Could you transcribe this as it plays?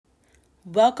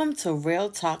Welcome to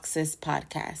Real Talk Sis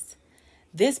podcast.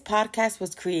 This podcast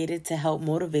was created to help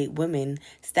motivate women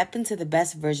step into the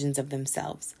best versions of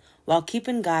themselves while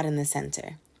keeping God in the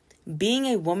center. Being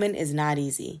a woman is not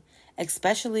easy,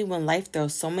 especially when life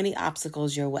throws so many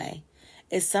obstacles your way.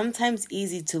 It's sometimes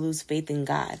easy to lose faith in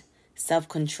God,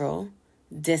 self-control,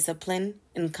 discipline,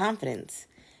 and confidence.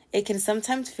 It can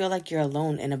sometimes feel like you're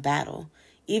alone in a battle,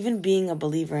 even being a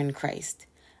believer in Christ.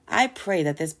 I pray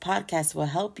that this podcast will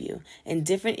help you in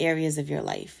different areas of your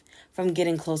life, from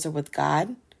getting closer with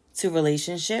God to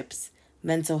relationships,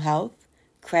 mental health,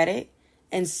 credit,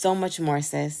 and so much more,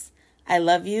 sis. I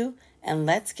love you, and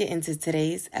let's get into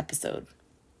today's episode.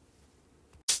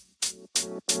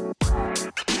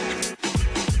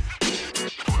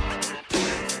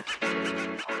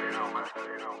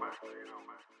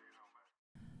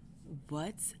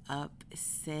 What's up,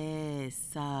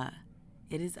 sis?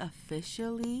 It is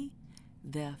officially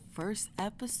the first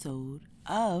episode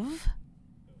of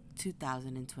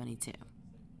 2022.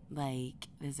 This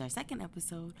is our second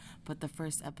episode, but the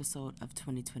first episode of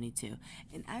 2022.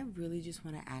 And I really just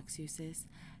want to ask you, sis,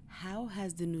 how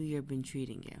has the new year been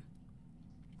treating you?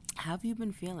 How have you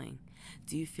been feeling?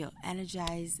 Do you feel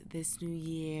energized this new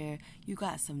year? You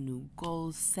got some new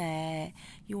goals set?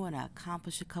 You want to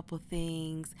accomplish a couple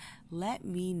things? Let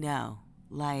me know.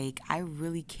 I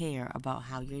really care about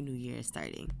how your new year is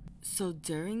starting. So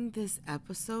during this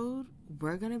episode,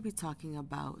 we're going to be talking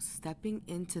about stepping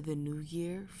into the new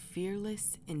year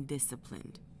fearless and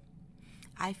disciplined.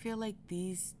 I feel like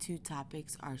these two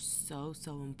topics are so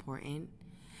important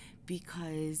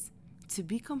because, to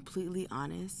be completely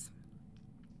honest,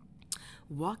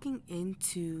 walking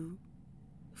into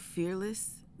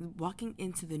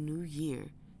the new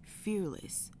year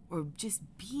fearless, or just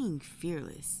being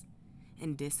fearless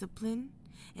and disciplined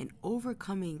and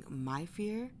overcoming my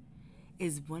fear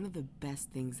is one of the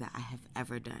best things that I have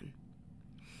ever done.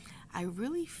 I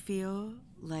really feel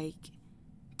like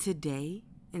today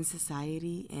in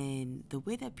society and the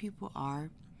way that people are,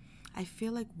 I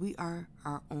feel like we are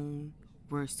our own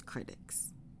worst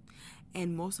critics.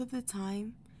 And most of the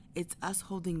time, it's us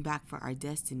holding back for our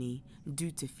destiny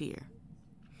due to fear.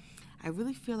 I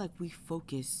really feel like we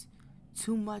focus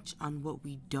too much on what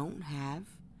we don't have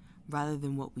rather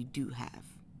than what we do have.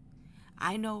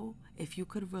 I know if you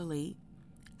could relate,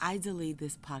 I delayed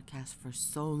this podcast for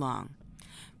so long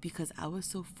because I was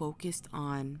so focused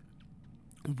on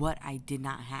what I did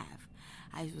not have.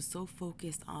 I was so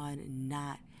focused on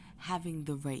not having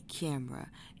the right camera,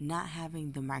 not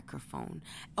having the microphone.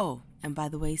 Oh, and by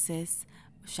the way, sis,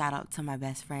 shout out to my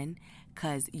best friend,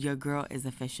 because your girl is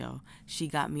official. She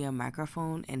got me a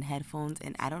microphone and headphones,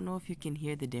 and I don't know if you can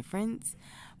hear the difference,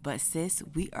 but sis,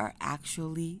 we are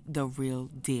actually the real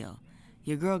deal.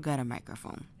 Your girl got a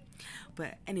microphone.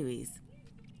 But anyways,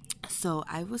 so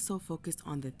I was so focused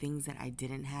on the things that I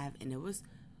didn't have, and it was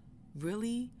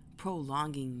really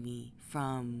prolonging me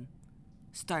from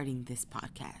starting this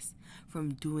podcast,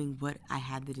 from doing what I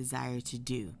had the desire to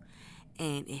do.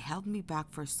 And it held me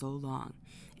back for so long.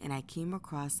 And I came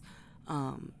across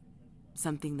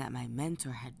something that my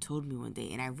mentor had told me one day,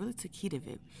 and I really took heed of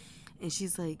it. And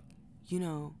she's like,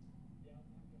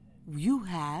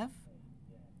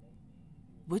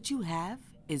 what you have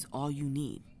is all you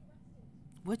need.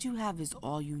 What you have is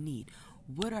all you need.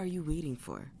 What are you waiting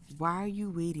for? Why are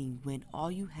you waiting when all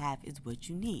you have is what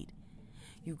you need?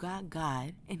 You got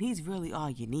God, and He's really all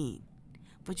you need.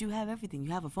 But you have everything.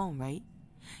 You have a phone, right?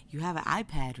 You have an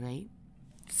iPad, right?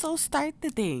 So start the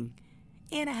thing.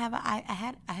 And I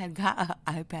had got an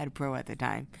iPad Pro at the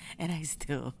time, and I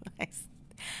still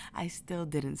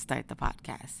didn't start the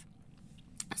podcast.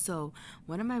 So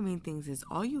one of my main things is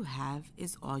all you have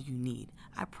is all you need.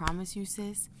 I promise you,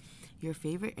 sis, your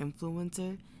favorite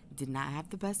influencer did not have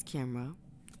the best camera,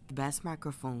 the best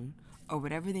microphone, or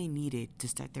whatever they needed to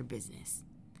start their business.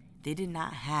 They did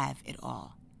not have it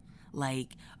all.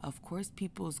 Of course,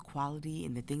 people's quality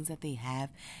and the things that they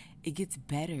have, it gets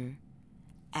better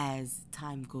as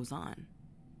time goes on.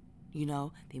 They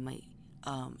might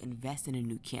invest in a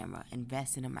new camera,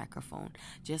 invest in a microphone,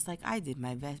 just like I did.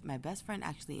 My best friend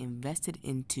actually invested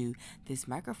into this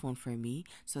microphone for me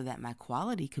so that my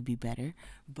quality could be better.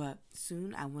 But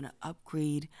soon I want to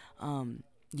upgrade,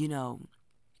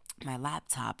 my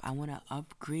laptop. I want to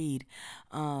upgrade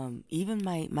even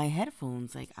my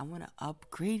headphones. I want to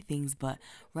upgrade things, but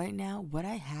right now what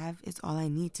I have is all I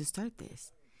need to start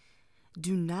this.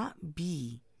 Do not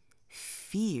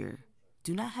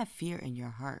have fear in your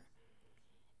heart,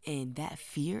 and that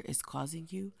fear is causing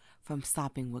you from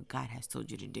stopping what God has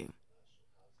told you to do.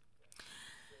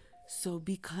 So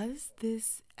because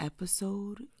this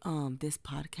episode, this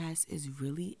podcast is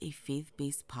really a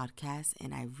faith-based podcast,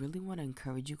 and I really want to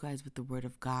encourage you guys with the word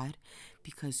of God,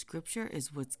 because scripture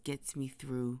is what gets me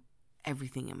through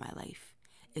everything in my life.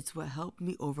 It's what helped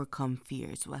me overcome fear.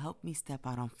 It's what helped me step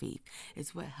out on faith.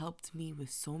 It's what helped me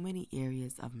with so many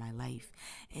areas of my life.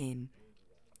 And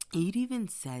it even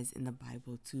says in the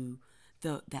Bible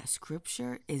that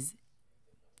scripture is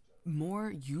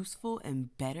more useful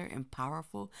and better and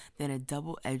powerful than a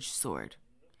double-edged sword.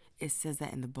 It says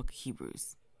that in the book of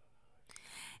Hebrews.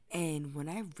 And when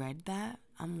I read that,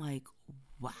 I'm like,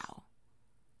 wow.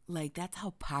 Like, that's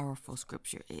how powerful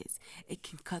scripture is. It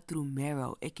can cut through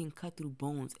marrow. It can cut through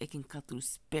bones. It can cut through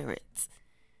spirits.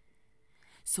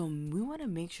 So we want to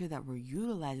make sure that we're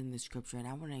utilizing the scripture. And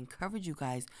I want to encourage you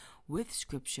guys with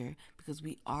scripture, because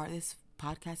this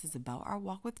podcast is about our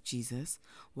walk with Jesus,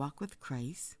 walk with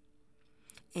Christ.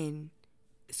 And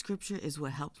scripture is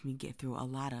what helped me get through a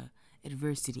lot of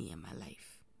adversity in my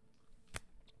life.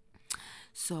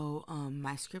 So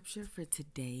my scripture for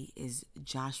today is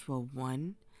Joshua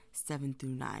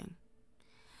 1:7-9.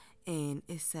 And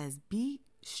it says, "Be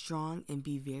strong and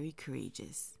be very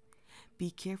courageous. Be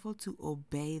careful to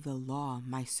obey the law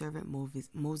my servant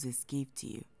Moses gave to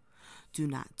you. Do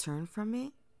not turn from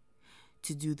it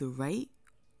to do the right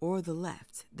or the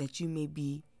left, that you may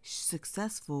be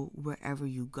successful wherever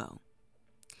you go.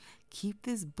 Keep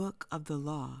this book of the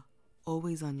law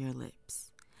always on your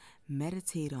lips.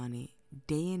 Meditate on it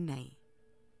day and night,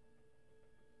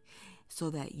 so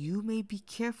that you may be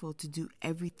careful to do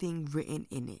everything written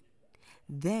in it.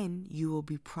 Then you will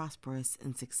be prosperous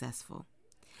and successful.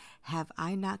 Have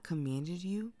I not commanded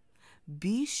you?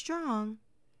 Be strong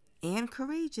and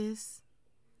courageous.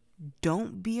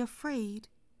 Don't be afraid.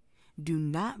 Do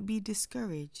not be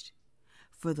discouraged,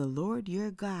 for the Lord your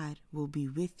God will be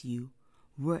with you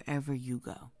wherever you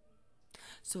go."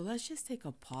 So let's just take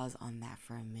a pause on that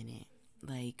for a minute.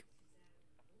 Like,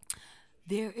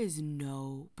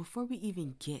 before we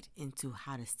even get into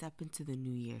how to step into the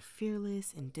new year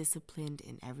fearless and disciplined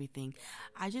and everything,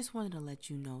 I just wanted to let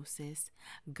you know, sis,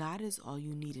 God is all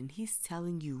you need. And he's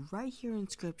telling you right here in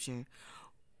scripture,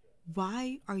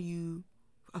 why are you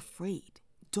afraid?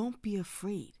 Don't be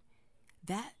afraid.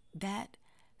 That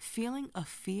feeling of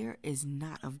fear is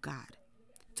not of God.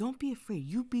 Don't be afraid.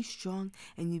 You be strong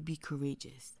and you be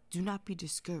courageous. Do not be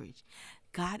discouraged.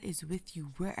 God is with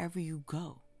you wherever you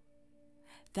go.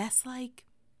 That's like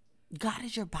God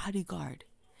is your bodyguard.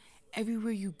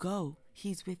 Everywhere you go,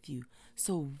 he's with you.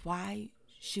 So why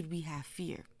should we have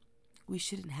fear? We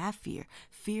shouldn't have fear.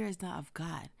 Fear is not of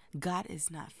God. God is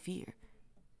not fear.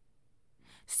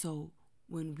 So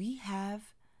when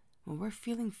we're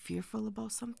feeling fearful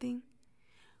about something,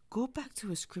 go back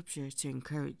to a scripture to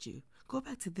encourage you. Go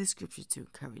back to this scripture to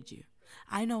encourage you.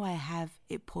 I know I have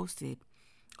it posted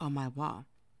on my wall.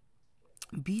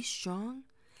 Be strong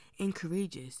and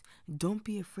courageous. Don't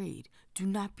be afraid. Do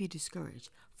not be discouraged,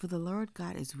 for the Lord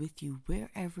God is with you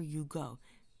wherever you go.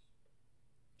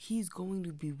 He's going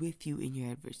to be with you in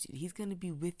your adversity. He's going to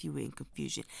be with you in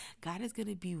confusion. God is going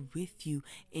to be with you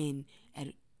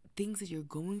at things that you're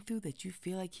going through that you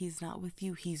feel like he's not with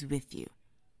you. He's with you.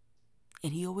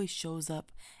 And he always shows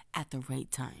up at the right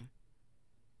time.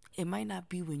 It might not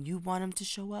be when you want him to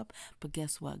show up, but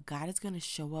guess what? God is going to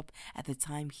show up at the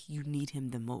time you need him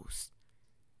the most.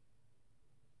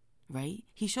 Right?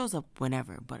 He shows up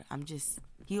whenever, but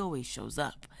he always shows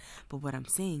up. But what I'm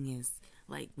saying is,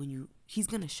 like, he's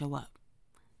going to show up.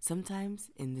 Sometimes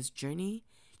in this journey,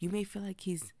 you may feel like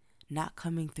he's not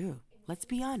coming through. Let's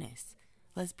be honest.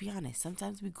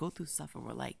 Sometimes we go through stuff and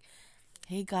we're like,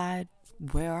 hey, God,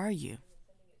 where are you?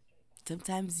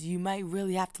 Sometimes you might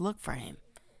really have to look for him.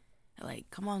 Like,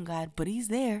 come on, God. But he's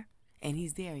there. And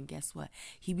he's there. And guess what?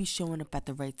 He be showing up at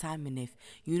the right time. And if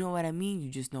you know what I mean, you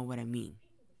just know what I mean.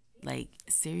 Like,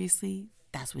 seriously,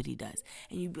 that's what he does.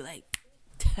 And you'd be like,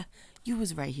 you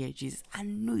was right here, Jesus. I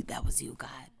knew that was you,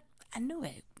 God. I knew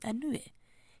it.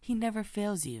 He never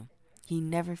fails you.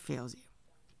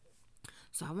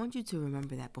 So I want you to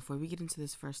remember that before we get into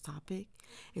this first topic,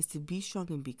 is to be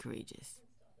strong and be courageous.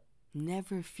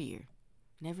 Never fear.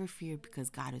 Never fear, because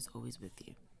God is always with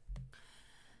you.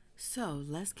 So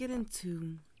let's get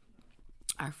into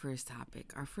our first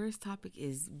topic. Our first topic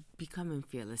is becoming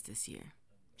fearless this year.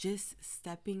 Just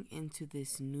stepping into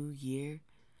this new year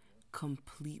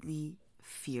completely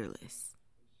fearless.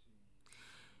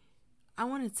 I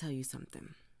want to tell you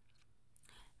something.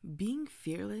 Being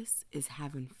fearless is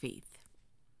having faith.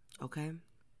 Okay?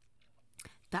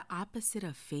 The opposite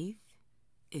of faith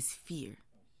is fear.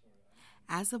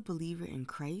 As a believer in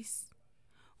Christ,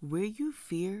 where you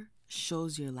fear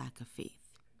shows your lack of faith.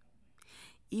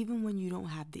 Even when you don't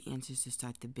have the answers to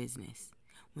start the business,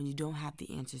 when you don't have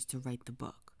the answers to write the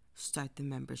book, start the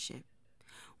membership,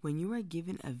 when you are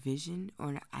given a vision or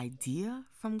an idea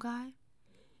from God,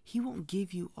 He won't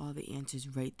give you all the answers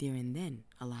right there and then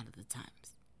a lot of the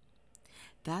times.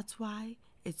 That's why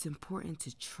it's important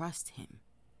to trust Him.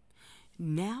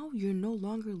 Now you're no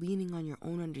longer leaning on your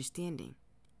own understanding.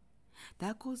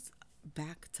 That goes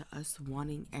back to us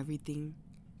wanting everything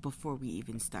before we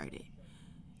even started.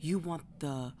 You want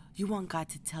God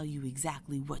to tell you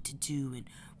exactly what to do and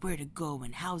where to go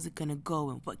and how's it gonna go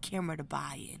and what camera to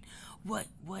buy and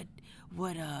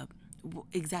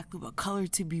exactly what color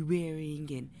to be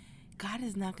wearing, and God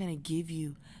is not gonna give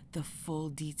you the full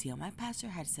detail. My pastor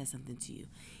had said something to you.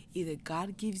 Either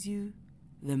God gives you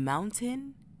the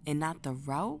mountain and not the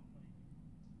route,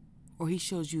 or He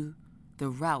shows you the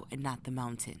route and not the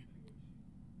mountain.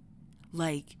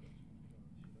 Like,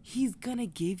 He's gonna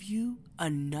give you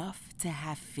enough to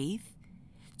have faith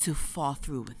to fall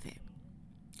through with it.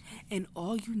 And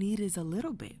all you need is a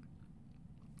little bit.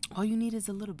 All you need is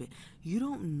a little bit. You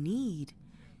don't need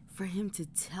for Him to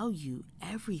tell you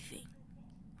everything,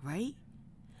 right?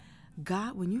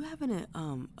 God, when you have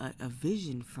a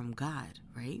vision from God,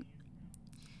 right?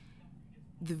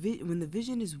 When the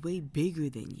vision is way bigger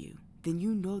than you, then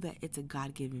you know that it's a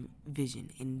God-given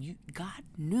vision, and God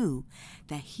knew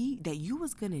that you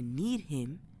was gonna need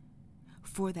Him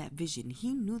for that vision.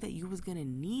 He knew that you was gonna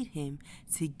need Him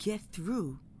to get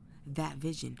through that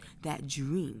vision, that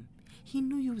dream. He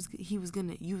knew you was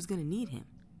gonna need Him,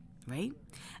 right?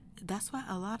 That's why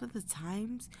a lot of the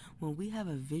times when we have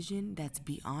a vision that's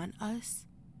beyond us,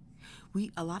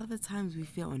 a lot of the times we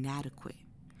feel inadequate.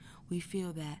 We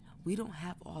feel that we don't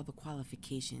have all the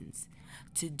qualifications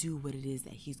to do what it is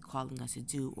that He's calling us to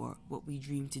do, or what we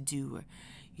dream to do, or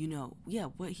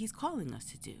what He's calling us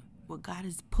to do, what God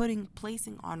is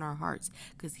placing on our hearts,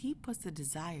 because He puts the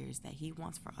desires that He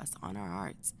wants for us on our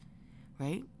hearts,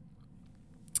 right?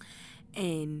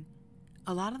 And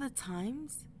a lot of the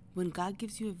times when God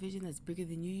gives you a vision that's bigger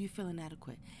than you, you feel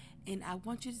inadequate. And I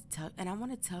want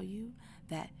to tell you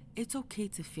that it's okay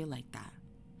to feel like that,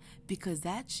 because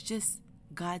that's just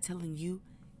God telling you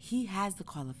He has the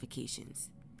qualifications.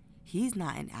 He's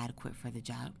not inadequate for the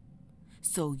job.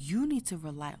 So you need to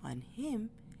rely on Him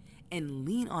and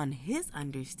lean on His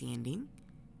understanding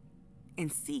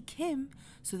and seek Him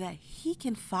so that He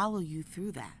can follow you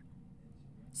through that,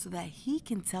 so that He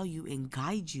can tell you and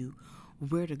guide you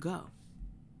where to go.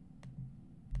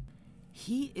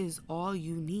 He is all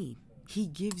you need. He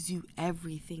gives you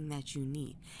everything that you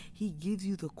need. He gives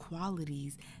you the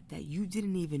qualities that you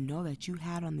didn't even know that you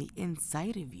had on the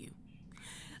inside of you.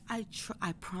 I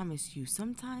promise you,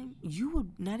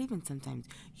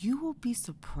 you will be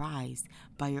surprised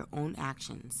by your own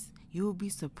actions. You will be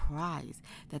surprised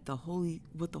that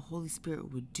what the Holy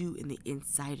Spirit would do in the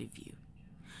inside of you.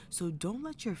 So don't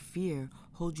let your fear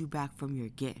hold you back from your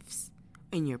gifts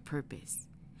and your purpose,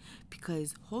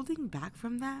 because holding back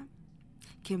from that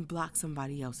can block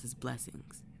somebody else's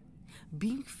blessings.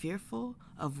 Being fearful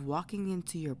of walking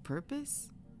into your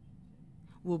purpose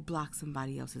will block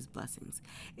somebody else's blessings.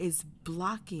 It's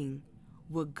blocking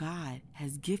what God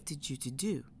has gifted you to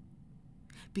do,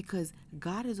 because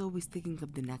God is always thinking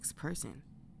of the next person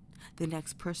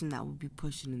that will be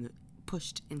pushed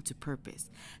into purpose,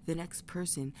 the next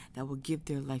person that will give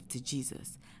their life to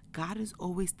Jesus. God is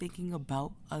always thinking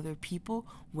about other people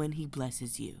when He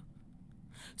blesses you.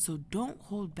 So don't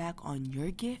hold back on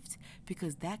your gift,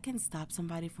 because that can stop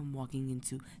somebody from walking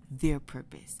into their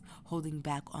purpose, holding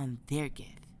back on their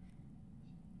gift.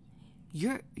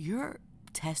 Your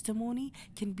testimony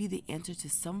can be the answer to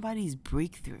somebody's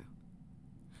breakthrough.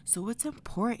 So it's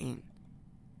important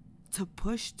to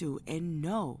push through and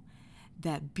know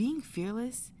that being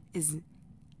fearless is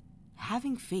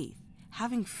having faith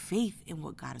in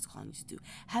what God is calling you to do,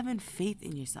 having faith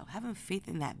in yourself, having faith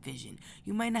in that vision.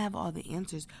 You might not have all the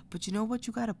answers, but you know what?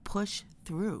 You got to push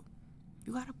through.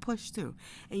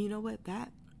 And you know what?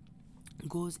 That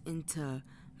goes into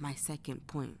my second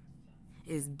point,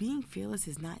 is being fearless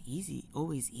is not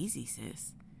always easy,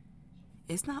 sis.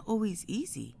 It's not always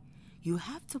easy. You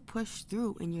have to push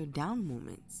through in your down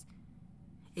moments.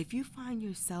 If you find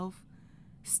yourself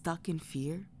stuck in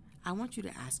fear, I want you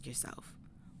to ask yourself,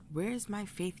 where is my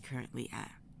faith currently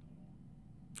at?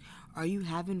 Are you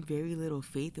having very little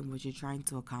faith in what you're trying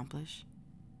to accomplish?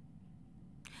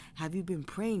 Have you been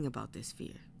praying about this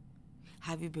fear?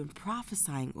 Have you been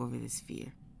prophesying over this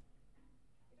fear?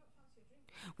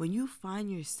 When you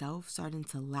find yourself starting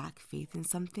to lack faith in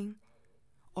something,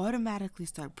 automatically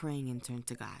start praying and turn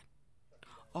to God.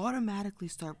 Automatically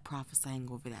start prophesying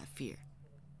over that fear.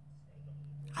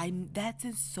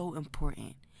 That's so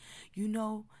important. You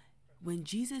know, when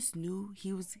Jesus knew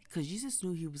because Jesus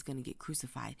knew he was going to get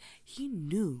crucified, he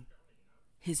knew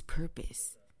his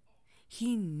purpose.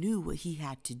 He knew what he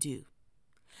had to do.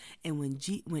 And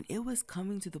when it was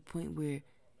coming to the point where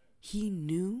he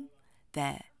knew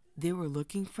that they were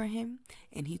looking for him,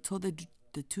 and he told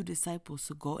the two disciples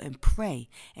to go and pray,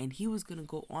 and he was going to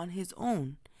go on his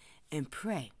own and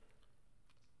pray,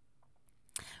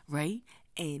 right?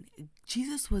 And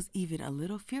Jesus was even a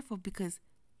little fearful because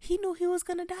he knew he was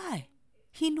going to die.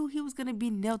 He knew he was going to be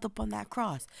nailed up on that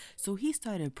cross. So he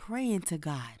started praying to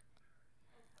God.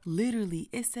 Literally,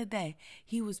 it said that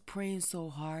he was praying so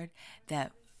hard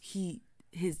that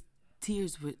his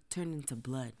tears would turn into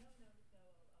blood.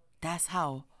 That's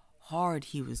how hard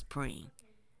he was praying.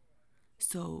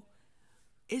 So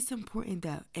it's important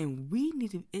that, and we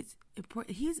need to, it's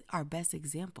important, he's our best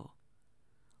example.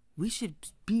 We should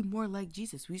be more like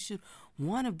Jesus. We should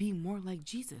want to be more like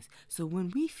Jesus. So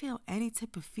when we feel any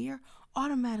type of fear,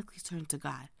 automatically turn to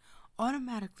God.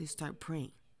 Automatically start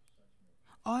praying.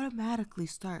 Automatically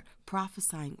start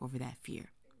prophesying over that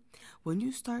fear. When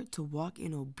you start to walk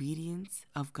in obedience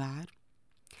of God,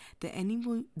 the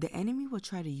enemy will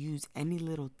try to use any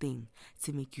little thing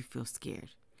to make you feel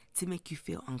scared, to make you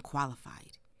feel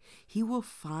unqualified. He will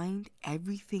find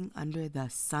everything under the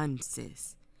sun,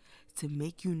 sis, to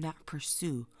make you not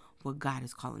pursue what God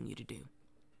is calling you to do.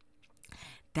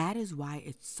 That is why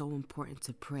it's so important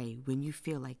to pray when you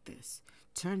feel like this.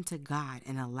 Turn to God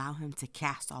and allow him to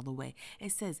cast all the way.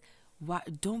 It says,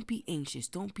 don't be anxious.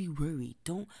 Don't be worried.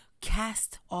 Don't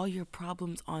cast all your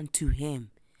problems onto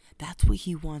him. That's what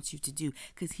he wants you to do,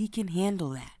 because he can handle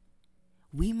that.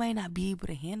 We might not be able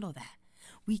to handle that.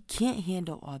 We can't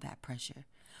handle all that pressure.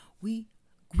 We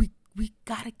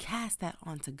got to cast that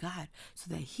onto God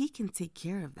so that he can take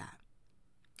care of that.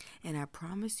 And I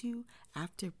promise you,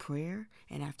 after prayer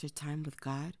and after time with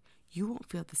God, you won't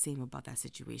feel the same about that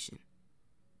situation.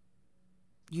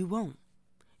 You won't.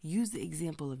 Use the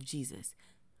example of Jesus.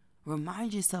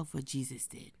 Remind yourself what Jesus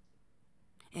did.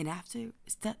 And after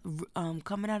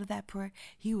coming out of that prayer,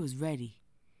 he was ready.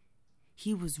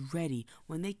 He was ready.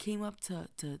 When they came up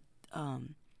to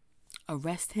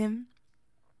arrest him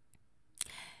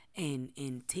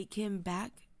and take him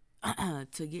back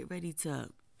to get ready to,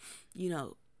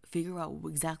 figure out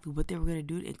exactly what they were going to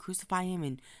do and crucify him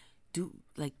and do,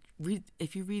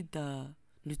 if you read the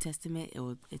New Testament,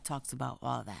 it talks about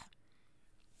all of that.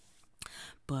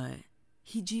 But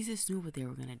Jesus knew what they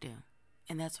were going to do.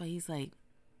 And that's why he's like,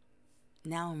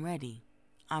 now I'm ready.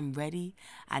 I'm ready.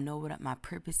 I know what my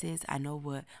purpose is. I know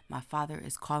what my Father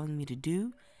is calling me to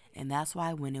do. And that's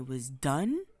why when it was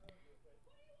done,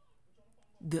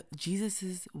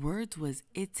 Jesus's words was,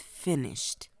 it's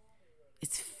finished.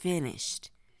 It's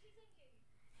finished.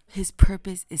 His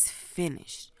purpose is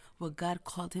finished. What God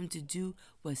called him to do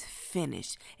was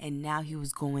finished. And now he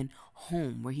was going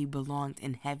home where he belonged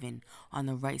in heaven on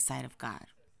the right side of God.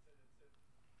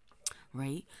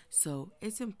 Right? So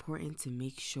it's important to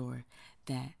make sure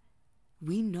that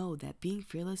we know that being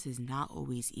fearless is not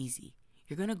always easy.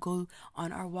 You're going to go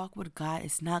on our walk with God.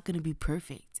 It's not going to be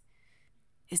perfect.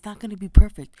 It's not going to be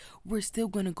perfect. We're still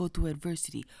going to go through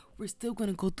adversity. We're still going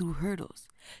to go through hurdles.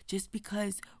 Just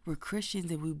because we're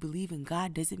Christians and we believe in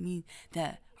God doesn't mean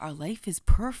that our life is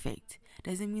perfect.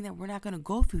 Doesn't mean that we're not going to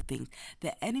go through things.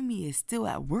 The enemy is still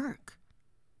at work.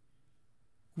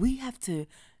 We have to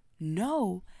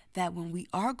know that when we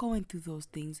are going through those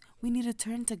things, we need to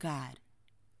turn to God.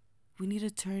 We need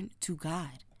to turn to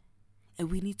God.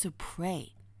 And we need to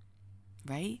pray,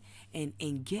 right?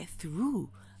 And get through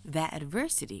that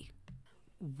adversity.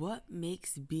 What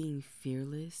makes being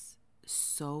fearless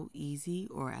so easy,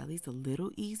 or at least a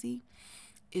little easy,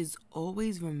 is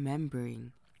always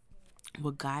remembering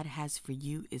what God has for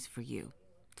you is for you.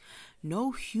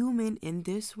 No human in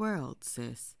this world,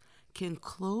 sis, can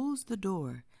close the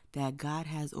door that God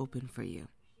has opened for you.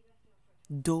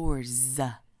 Doors.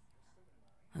 Let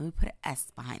me put an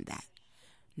S behind that.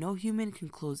 No human can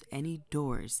close any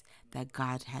doors that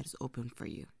God has opened for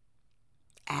you.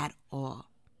 At all.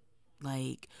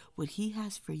 Like, what he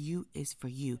has for you is for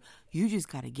you. You just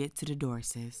got to get to the door,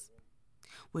 sis.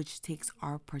 Which takes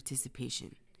our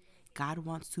participation. God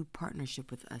wants to partnership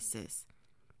with us, sis.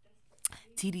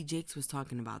 T.D. Jakes was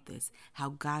talking about this, how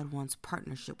God wants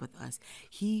partnership with us.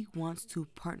 He wants to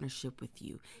partnership with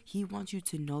you. He wants you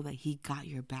to know that he got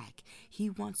your back. He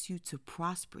wants you to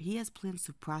prosper. He has plans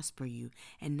to prosper you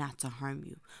and not to harm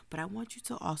you. But I want you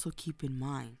to also keep in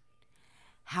mind,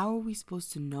 how are we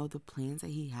supposed to know the plans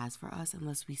that he has for us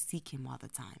unless we seek him all the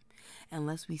time?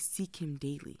 Unless we seek him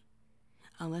daily?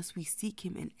 unless we seek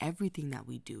him in everything that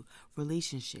we do: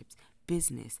 relationships,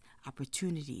 business,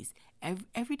 opportunities,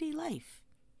 everyday life.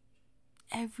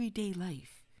 Everyday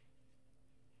life.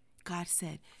 God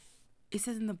said, it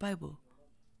says in the Bible,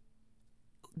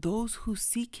 those who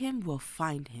seek him will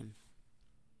find him.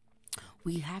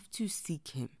 We have to seek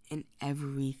him in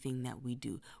everything that we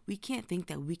do. We can't think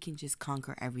that we can just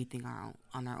conquer everything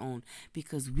on our own,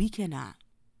 because we cannot.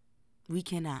 We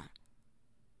cannot.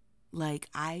 Like,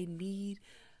 I need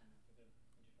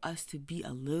us to be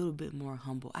a little bit more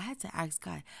humble. I had to ask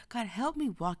God, God, help me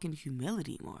walk in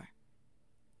humility more.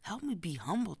 Help me be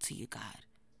humble to you, God.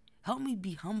 Help me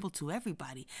be humble to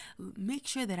everybody. Make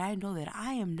sure that I know that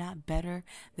I am not better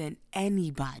than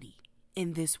anybody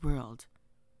in this world.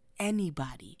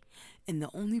 Anybody. And the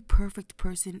only perfect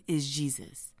person is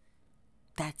Jesus.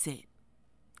 That's it.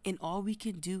 And all we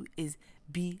can do is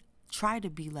try to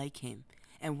be like him.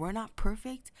 And we're not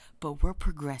perfect, but we're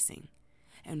progressing.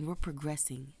 And we're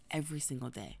progressing every single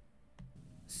day.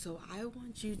 So I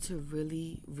want you to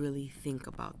really, really think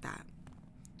about that.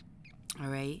 All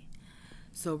right?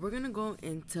 So we're going to go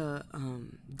into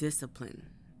discipline,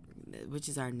 which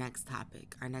is our next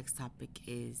topic. Our next topic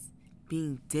is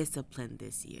being disciplined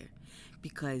this year,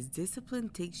 because discipline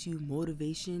takes you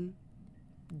motivation.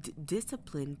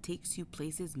 Discipline takes you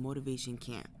places motivation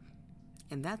can't.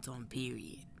 And that's on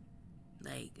period.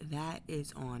 Like, that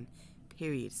is on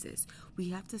period, sis.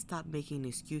 We have to stop making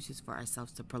excuses for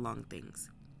ourselves to prolong things.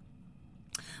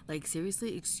 Like,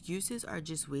 seriously, excuses are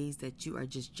just ways that you are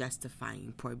just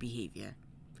justifying poor behavior.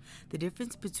 The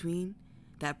difference between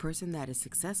that person that is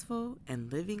successful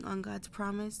and living on God's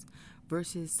promise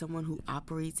versus someone who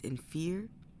operates in fear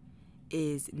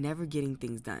is never getting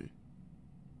things done.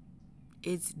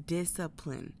 It's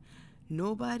discipline.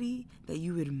 Nobody that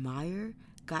you admire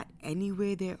got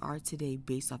anywhere they are today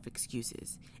based off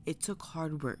excuses. It took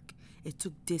hard work. It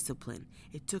took discipline.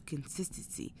 It took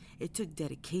consistency. It took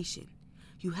dedication.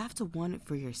 You have to want it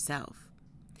for yourself.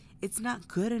 It's not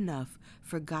good enough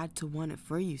for God to want it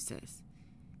for you, sis.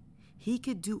 He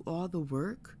could do all the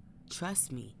work.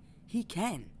 Trust me, he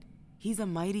can. He's a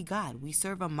mighty God. We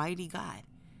serve a mighty God.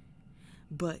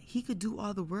 But he could do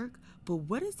all the work. But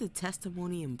what is the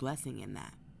testimony and blessing in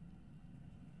that?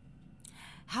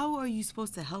 How are you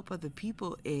supposed to help other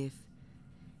people if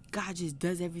God just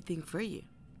does everything for you?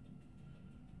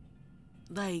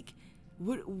 Like,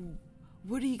 what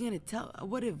are you going to tell?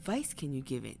 What advice can you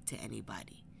give it to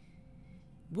anybody?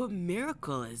 What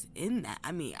miracle is in that?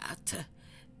 I mean,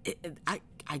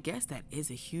 I guess that is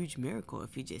a huge miracle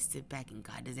if you just sit back and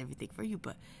God does everything for you.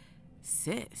 But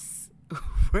sis,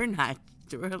 we're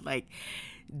like,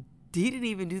 he didn't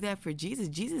even do that for Jesus.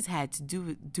 Jesus had to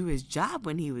do his job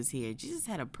when he was here. Jesus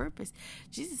had a purpose.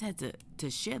 Jesus had to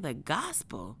share the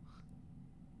gospel.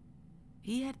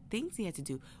 He had things he had to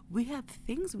do. We have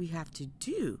things we have to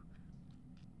do.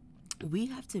 We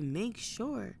have to make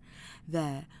sure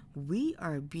that we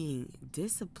are being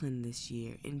disciplined this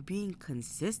year and being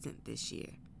consistent this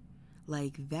year.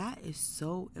 Like, that is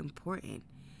so important.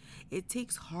 It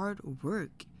takes hard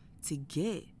work to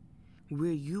get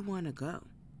where you want to go,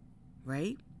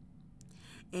 right?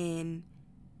 And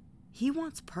he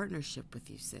wants partnership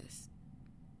with you, sis.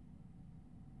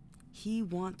 He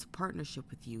wants partnership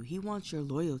with you. He wants your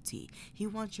loyalty. He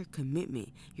wants your commitment,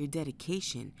 your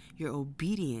dedication, your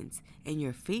obedience, and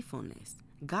your faithfulness.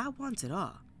 God wants it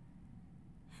all.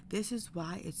 This is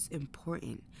why it's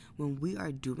important when we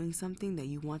are doing something that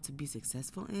you want to be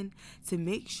successful in to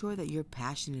make sure that you're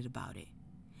passionate about it.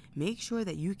 Make sure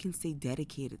that you can stay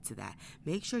dedicated to that.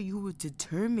 Make sure you were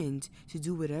determined to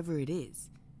do whatever it is.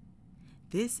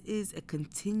 This is a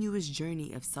continuous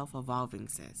journey of self-evolving,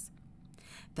 sis.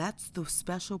 That's the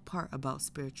special part about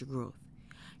spiritual growth.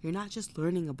 You're not just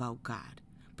learning about God,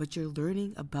 but you're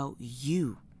learning about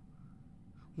you.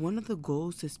 One of the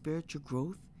goals to spiritual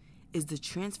growth is the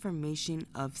transformation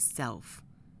of self.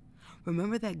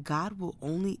 Remember that God will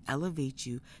only elevate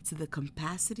you to the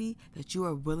capacity that you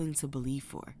are willing to believe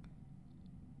for.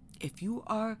 If you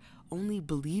are only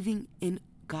believing in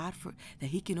God for that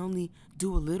he can only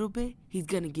do a little bit, he's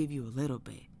going to give you a little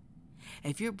bit.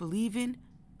 If you're believing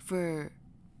for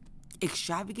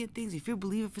extravagant things, if you're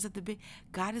believing for something big,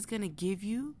 God is going to give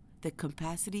you the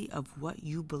capacity of what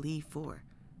you believe for.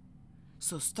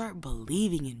 So start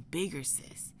believing in bigger,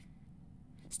 sis.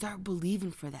 Start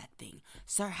believing for that thing.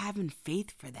 Start having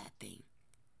faith for that thing.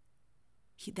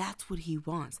 That's what he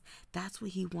wants. That's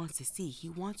what he wants to see. He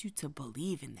wants you to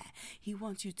believe in that. He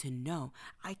wants you to know,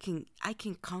 I can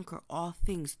conquer all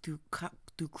things through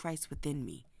Christ within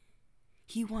me.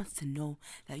 He wants to know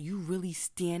that you really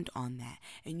stand on that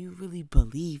and you really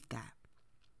believe that.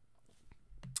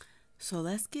 So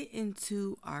let's get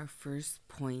into our first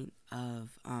point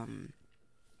of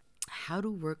how to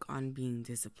work on being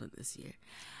disciplined this year.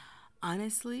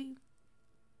 Honestly,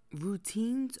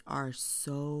 routines are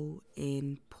so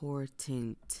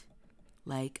important.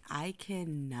 Like, I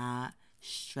cannot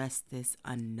stress this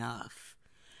enough.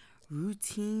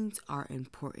 Routines are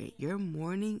important. Your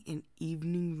morning and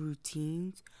evening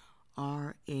routines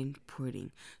are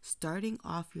important. Starting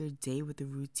off your day with a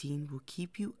routine will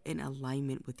keep you in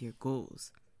alignment with your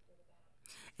goals.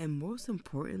 And most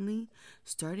importantly,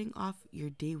 starting off your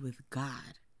day with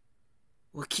God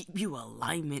will keep you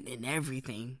alignment in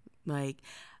everything. Like,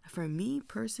 for me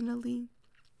personally,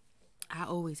 I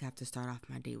always have to start off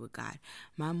my day with God.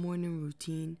 My morning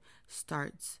routine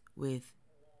starts with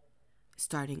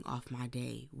starting off my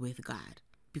day with God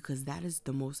because that is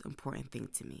the most important thing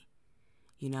to me.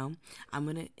 You know,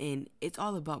 and it's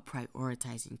all about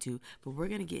prioritizing too, but we're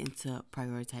gonna get into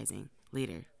prioritizing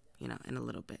later, in a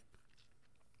little bit.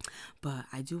 But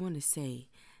I do want to say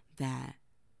that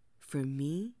for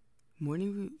me,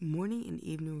 morning and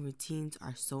evening routines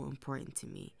are so important to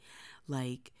me.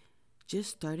 Like,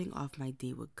 just starting off my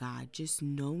day with God, just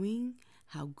knowing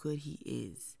how good He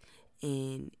is.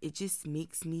 And it just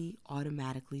makes me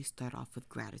automatically start off with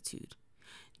gratitude.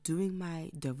 Doing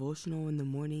my devotional in the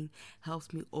morning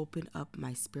helps me open up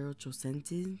my spiritual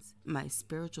senses,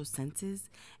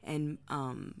 and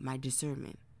my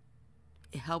discernment.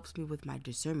 It helps me with my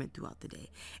discernment throughout the day.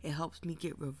 It helps me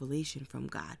get revelation from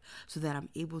God so that I'm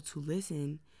able to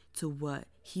listen to what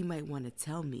He might want to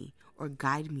tell me or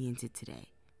guide me into today.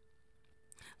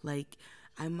 Like,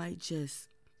 I might just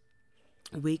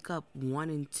I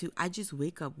just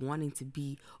wake up wanting to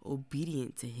be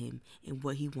obedient to Him in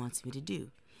what He wants me to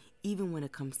do, even when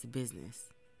it comes to business.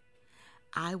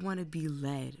 I want to be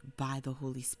led by the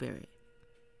Holy Spirit.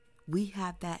 We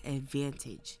have that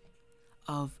advantage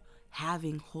of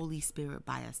having Holy Spirit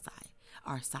by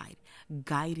our side,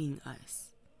 guiding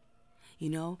us.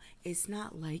 It's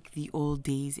not like the old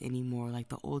days anymore, like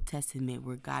the Old Testament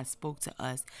where God spoke to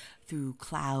us through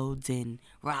clouds and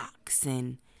rocks,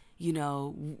 and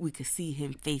we could see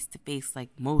Him face to face like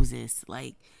Moses.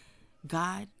 Like,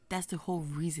 God, that's the whole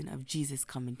reason of Jesus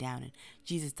coming down and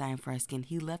Jesus dying for our skin.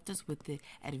 He left us with the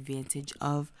advantage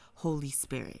of Holy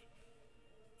Spirit.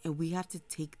 And we have to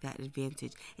take that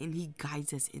advantage. And He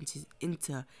guides us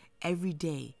into every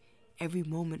day, every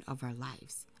moment of our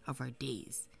lives, of our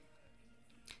days.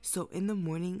 So in the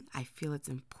morning, I feel it's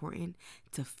important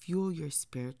to fuel your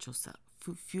spiritual self,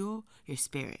 fuel your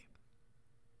spirit,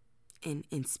 and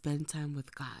spend time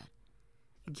with God,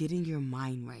 getting your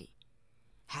mind right,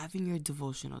 having your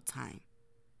devotional time,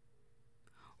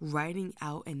 writing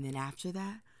out, and then after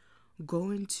that,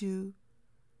 going to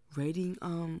writing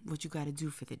what you got to do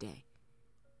for the day.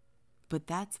 But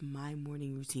that's my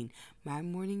morning routine. My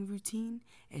morning routine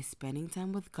is spending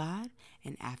time with God,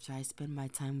 and after I spend my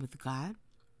time with God,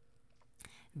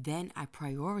 then I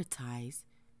prioritize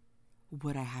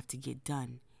what I have to get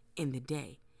done in the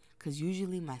day, because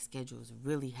usually my schedule is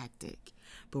really hectic.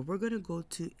 But we're going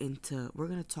to we're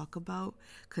going to talk about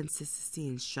consistency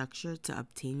and structure to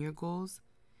obtain your goals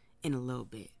in a little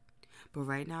bit. But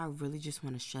right now, I really just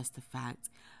want to stress the fact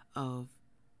of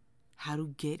how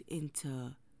to get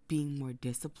into being more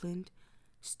disciplined.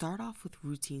 Start off with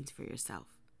routines for yourself.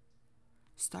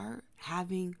 Start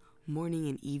having morning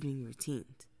and evening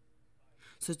routines.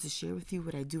 So to share with you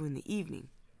what I do in the evening.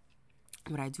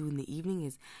 What I do in the evening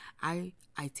is I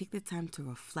take the time to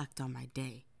reflect on my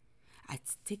day. I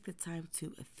take the time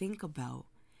to think about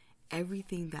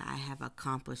everything that I have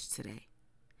accomplished today.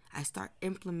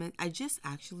 I just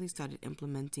actually started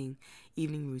implementing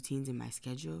evening routines in my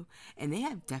schedule, and they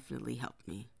have definitely helped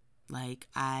me. Like,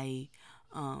 I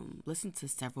listened to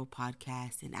several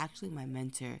podcasts, and actually my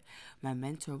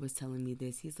mentor was telling me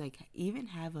this. He's like, even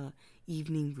have a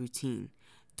evening routine.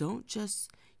 Don't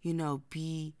just,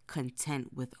 be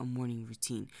content with a morning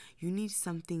routine. You need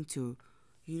something to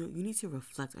you need to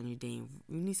reflect on your day.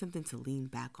 You need something to lean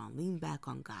back on. Lean back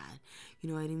on God. You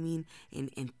know what I mean?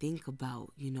 And think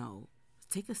about,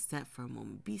 take a step for a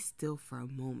moment. Be still for a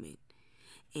moment.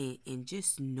 And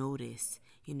just notice,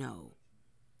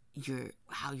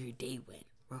 how your day went.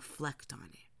 Reflect on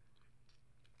it.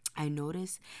 I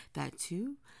noticed that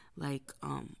too. Like,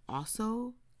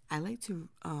 also, I like to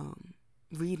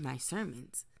read my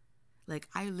sermons. Like,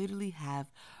 I literally have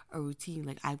a routine.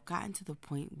 Like, I've gotten to the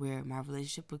point where my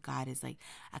relationship with God is like,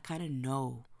 I kind of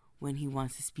know when He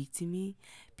wants to speak to me,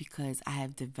 because I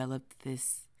have developed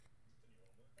this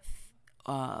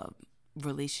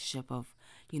relationship of,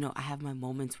 I have my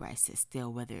moments where I sit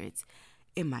still, whether it's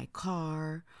in my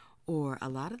car Or a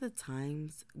lot of the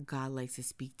times, God likes to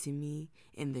speak to me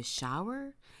in the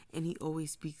shower, and He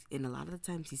always speaks, and a lot of the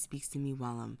times He speaks to me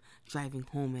while I'm driving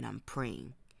home and I'm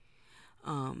praying.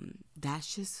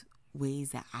 That's just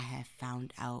ways that I have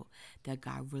found out that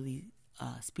God really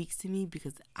speaks to me,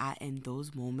 because in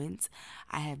those moments,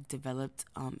 I have developed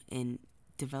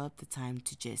the time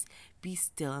to just be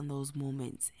still in those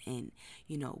moments and,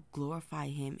 glorify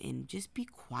Him and just be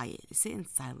quiet, sit in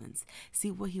silence,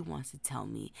 see what He wants to tell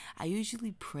me. I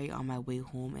usually pray on my way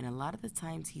home, and a lot of the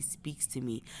times He speaks to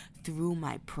me through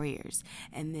my prayers.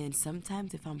 And then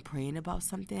sometimes if I'm praying about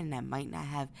something and I might not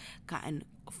have gotten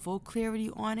full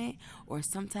clarity on it, or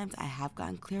sometimes I have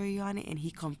gotten clarity on it and He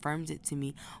confirms it to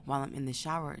me while I'm in the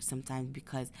shower sometimes,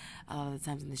 because a lot of the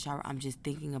times in the shower I'm just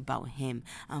thinking about Him.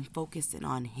 I'm focusing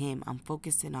on Him. I'm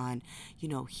focusing on,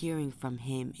 hearing from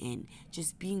Him and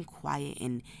just being quiet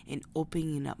and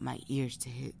opening up my ears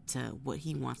to what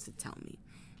He wants to tell me.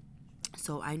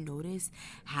 So I noticed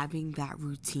having that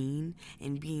routine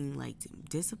and being like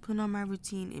disciplined on my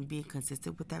routine and being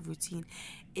consistent with that routine,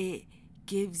 it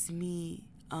gives me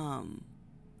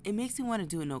it makes me want to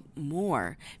do it no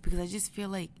more, because I just feel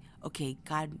like, okay,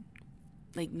 God,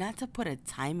 like, not to put a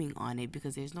timing on it,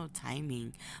 because there's no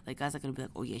timing. Like, God's not gonna be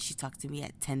like, oh yeah, she talked to me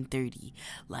at 10:30,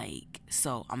 like,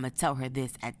 so I'm gonna tell her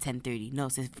this at 10:30. No,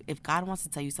 so if God wants to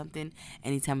tell you something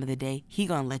any time of the day, He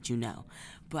gonna let you know.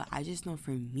 But I just know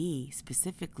for me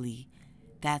specifically,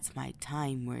 that's my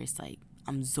time where it's like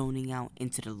I'm zoning out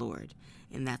into the Lord,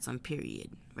 and that's on period,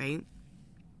 right?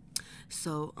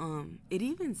 So it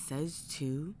even says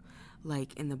too,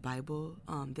 like in the Bible,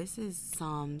 this is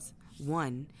Psalms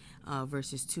 1,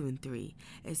 verses 2 and 3.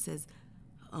 It says,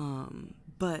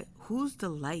 but whose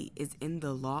delight is in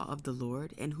the law of the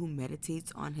Lord, and who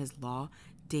meditates on His law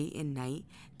day and night?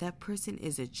 That person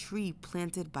is a tree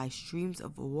planted by streams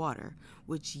of water,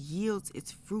 which yields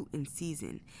its fruit in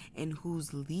season, and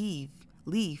whose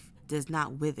leaf does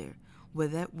not wither.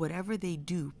 Whatever they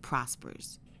do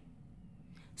prospers.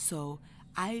 So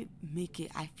I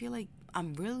feel like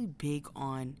I'm really big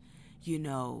on,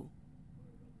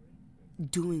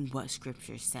 doing what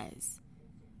Scripture says.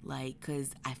 Like,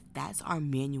 because that's our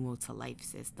manual to life,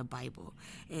 sis, the Bible.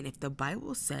 And if the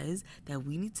Bible says that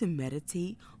we need to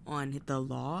meditate on the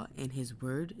law and His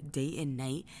word day and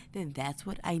night, then that's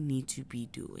what I need to be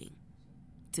doing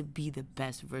to be the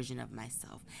best version of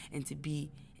myself, and to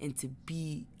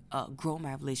grow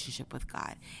my relationship with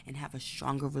God and have a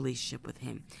stronger relationship with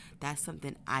Him. That's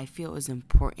something I feel is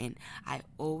important. I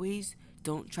always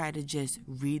don't try to just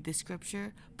read the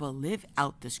scripture, but live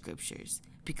out the scriptures,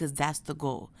 because that's the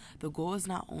goal. The goal is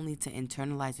not only to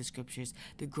internalize the scriptures,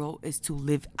 the goal is to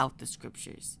live out the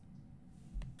scriptures.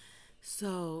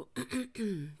 So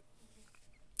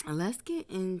let's get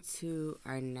into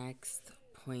our next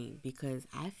point, because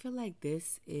I feel like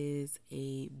this is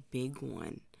a big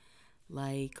one.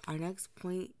 Like, our next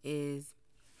point is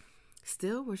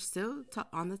we're still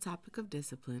on the topic of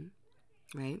discipline,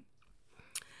 right?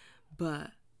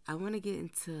 But I want to get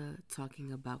into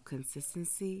talking about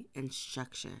consistency and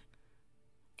structure,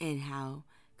 and how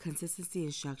consistency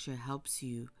and structure helps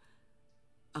you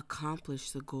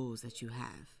accomplish the goals that you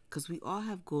have. Because we all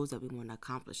have goals that we want to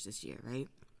accomplish this year, right?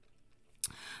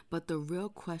 But the real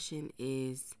question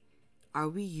is, are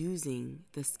we using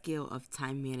the skill of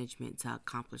time management to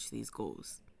accomplish these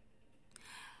goals?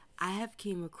 I have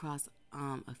came across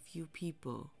a few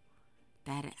people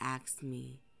that had asked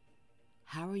me,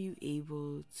 how are you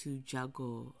able to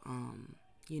juggle,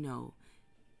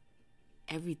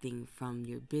 everything from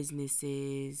your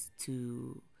businesses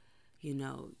to,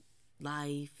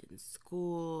 life and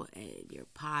school and your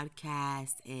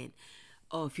podcast? And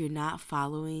if you're not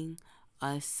following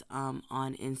us on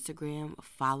Instagram,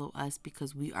 follow us,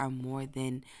 because we are more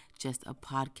than just a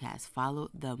podcast. Follow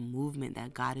the movement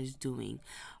that God is doing.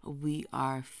 We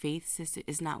are Faith Sisters.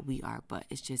 It's not we are, but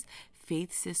it's just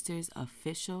Faith Sisters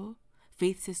Official.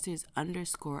 Faith Sisters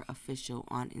 _official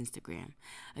on Instagram.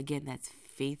 Again, that's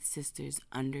Faith Sisters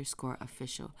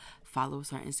 _official. Follow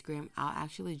us on Instagram. I'll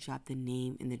actually drop the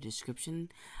name in the description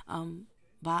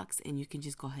box, and you can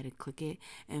just go ahead and click it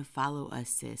and follow us,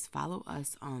 sis. Follow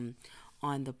us on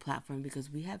the platform,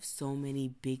 because we have so many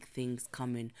big things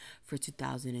coming for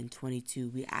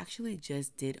 2022. We actually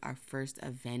just did our first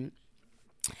event,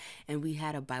 and we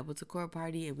had a Bible decor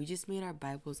party, and we just made our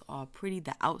Bibles all pretty,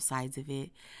 the outsides of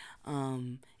it,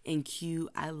 and cute.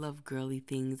 I love girly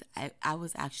things. I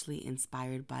was actually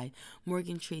inspired by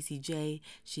Morgan Tracy J.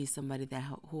 She's somebody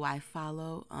who I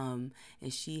follow, and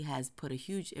she has put a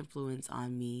huge influence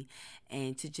on me,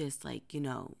 and to just, like,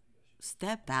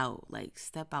 step out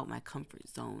my comfort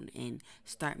zone and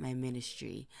start my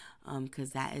ministry, because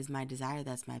that is my desire,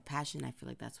 that's my passion. I feel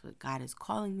like that's what God is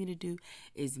calling me to do,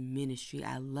 is ministry.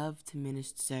 I love to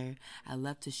minister. I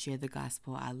love to share the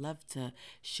gospel. I love to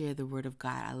share the word of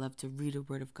God. I love to read the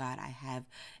word of God. I have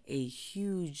a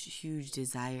huge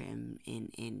desire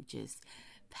and just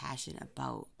passion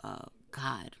about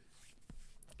God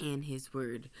and his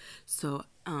word. So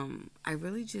I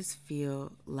really just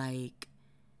feel like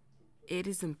it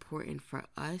is important for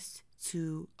us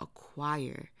to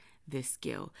acquire this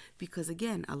skill, because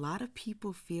again, a lot of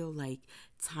people feel like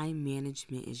time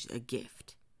management is a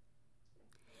gift,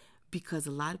 because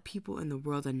a lot of people in the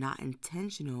world are not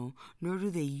intentional, nor do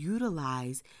they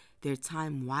utilize their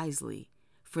time wisely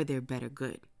for their better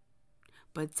good.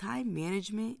 But time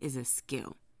management is a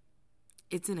skill.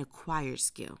 It's an acquired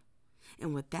skill.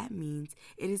 And what that means,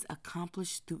 it is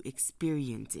accomplished through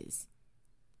experiences.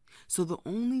 So the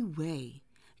only way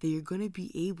that you're going to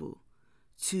be able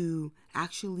to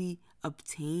actually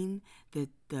obtain the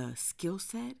skill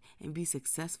set and be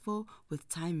successful with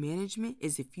time management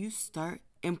is if you start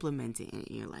implementing it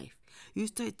in your life. You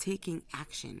start taking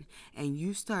action and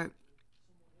you start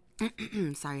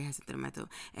sorry, I had something in my throat.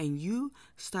 And you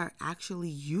start actually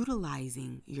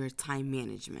utilizing your time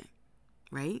management,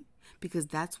 right? Because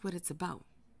that's what it's about.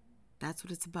 That's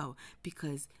what it's about.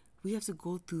 Because we have to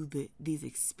go through these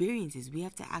experiences. We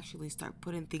have to actually start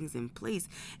putting things in place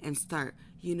and start,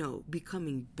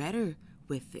 becoming better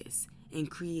with this and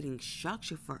creating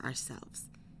structure for ourselves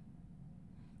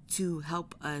to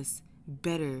help us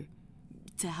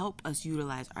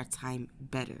utilize our time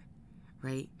better,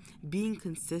 right? Being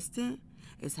consistent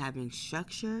is having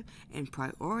structure and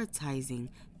prioritizing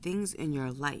things in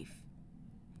your life.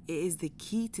 It is the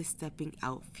key to stepping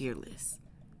out fearless.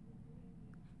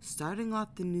 Starting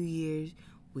off the new year,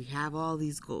 we have all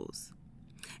these goals.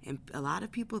 And a lot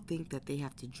of people think that they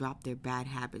have to drop their bad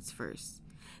habits first.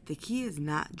 The key is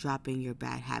not dropping your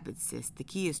bad habits, sis. The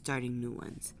key is starting new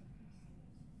ones.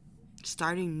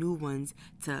 Starting new ones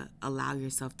to allow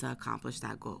yourself to accomplish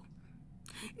that goal.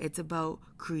 It's about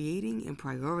creating and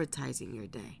prioritizing your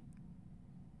day.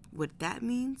 What that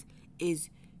means is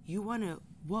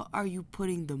what are you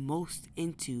putting the most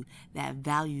into that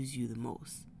values you the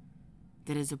most?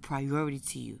 That is a priority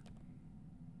to you.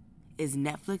 Is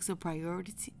Netflix a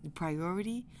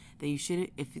priority that you shouldn't?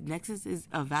 If Netflix is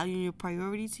a value and your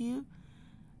priority to you,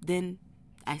 then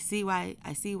I see why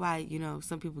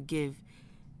some people give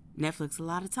Netflix a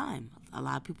lot of time. A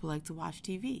lot of people like to watch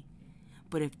TV.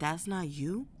 But if that's not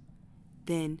you,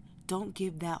 then don't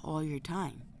give that all your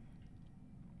time.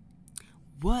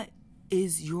 What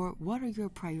are your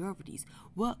priorities?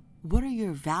 What are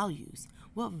your values?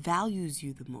 What values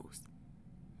you the most?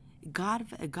 God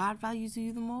values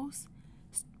you the most?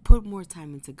 Put more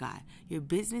time into God. Your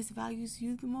business values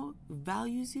you the most?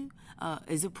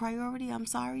 Is a priority? I'm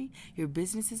sorry. Your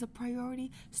business is a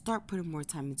priority? Start putting more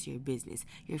time into your business.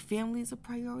 Your family is a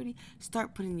priority?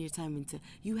 Start putting your time into...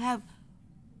 You have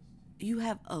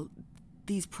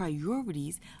these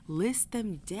priorities. List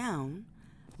them down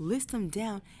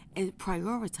and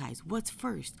prioritize. What's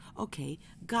first? Okay,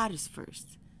 God is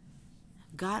first.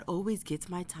 God always gets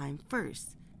my time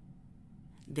first.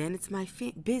 Then it's my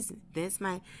business.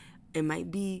 It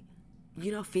might be,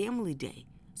 family day.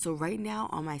 So right now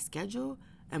on my schedule,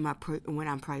 and when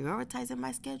I'm prioritizing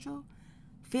my schedule,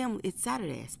 family. It's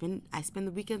Saturday. I spend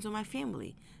the weekends with my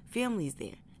family. Family's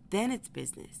there. Then it's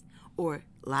business. Or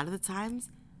a lot of the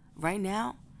times, right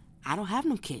now, I don't have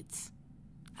no kids.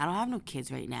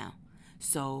 Right now,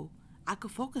 so I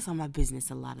could focus on my business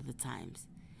a lot of the times.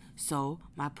 So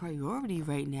my priority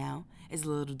right now is a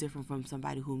little different from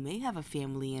somebody who may have a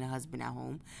family and a husband at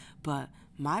home, but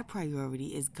my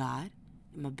priority is God,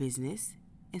 and my business,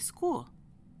 and school,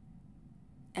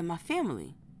 and my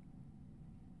family.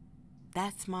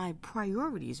 That's my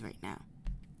priorities right now.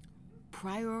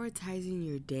 Prioritizing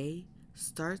your day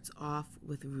starts off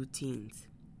with routines.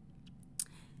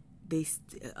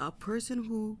 A person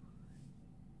who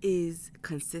is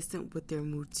consistent with their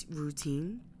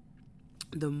routine,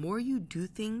 the more you do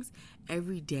things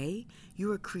every day,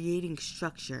 you are creating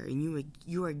structure and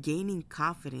you are gaining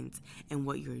confidence in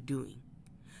what you're doing.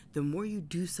 The more you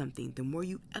do something, the more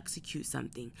you execute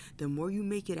something, the more you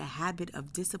make it a habit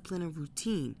of discipline and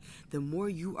routine, the more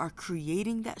you are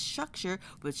creating that structure,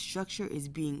 but structure is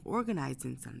being organized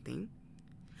in something.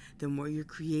 The more you're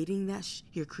creating that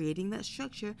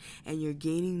structure, and you're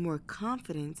gaining more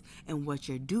confidence in what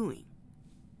you're doing.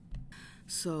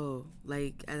 So,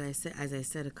 like as I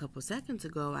said a couple seconds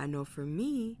ago, I know for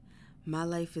me, my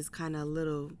life is kind of a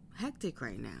little hectic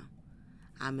right now.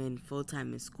 I'm in full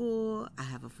time in school, I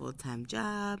have a full time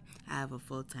job, I have a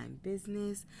full time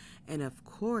business, and of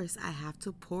course, I have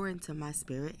to pour into my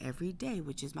spirit every day,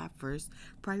 which is my first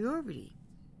priority.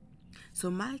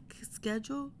 So my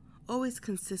schedule always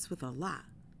consists with a lot.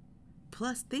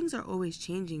 Plus, things are always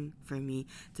changing for me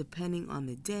depending on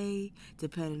the day,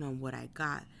 depending on what I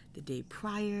got the day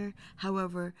prior.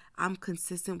 However, I'm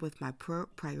consistent with my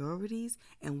priorities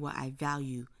and what I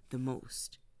value the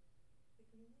most.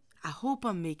 I hope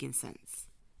I'm making sense.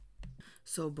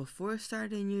 So, before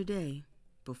starting your day,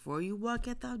 before you walk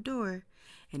out that door,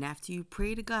 and after you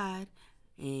pray to God,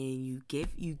 and you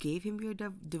gave him your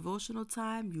devotional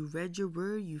time, you read your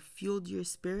word, you fueled your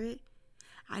spirit,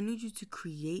 I need you to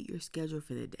create your schedule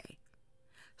for the day.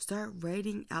 Start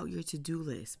writing out your to-do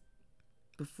list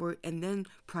before, and then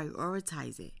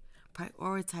prioritize it.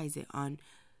 Prioritize it on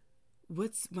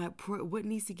what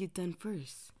needs to get done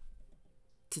first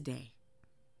today.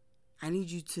 I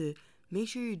need you to make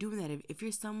sure you're doing that. If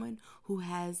you're someone who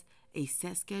has a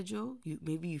set schedule,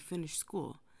 maybe you finish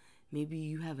school, maybe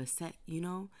you have a set,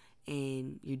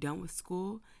 and you're done with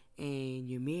school, and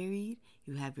you're married,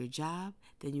 you have your job,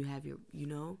 then you have your,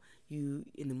 you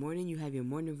in the morning you have your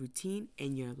morning routine,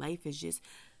 and your life is just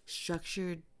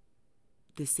structured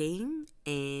the same,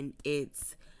 and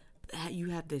you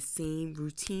have the same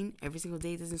routine every single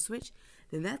day, it doesn't switch,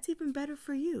 then that's even better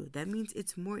for you. That means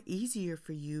it's more easier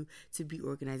for you to be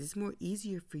organized. It's more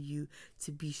easier for you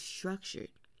to be structured.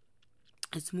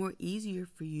 It's more easier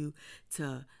for you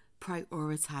to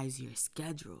prioritize your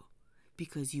schedule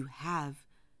because your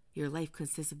life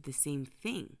consists of the same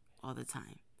thing all the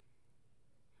time.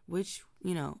 Which,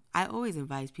 I always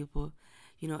advise people,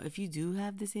 if you do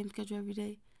have the same schedule every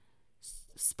day,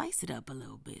 spice it up a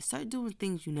little bit. Start doing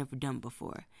things you never done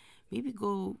before. Maybe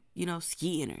go,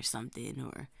 skiing or something,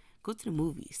 or go to the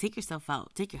movies. Take yourself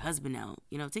out. Take your husband out.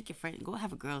 Take your friend. Go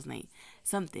have a girls' night.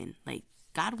 Something. Like,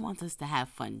 God wants us to have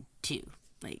fun too.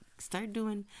 Like, start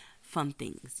doing fun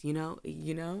things,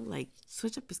 like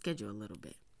switch up your schedule a little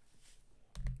bit.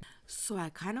 So I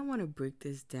kind of want to break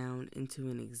this down into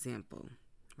an example,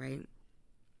 right?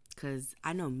 Because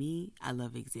I know me, I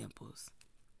love examples.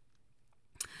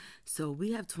 So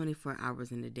we have 24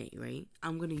 hours in a day, right?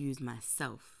 I'm going to use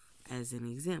myself as an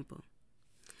example.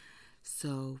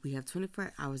 So we have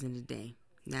 24 hours in a day.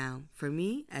 Now, for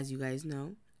me, as you guys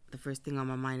know, the first thing on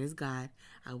my mind is God.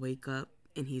 I wake up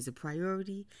and he's a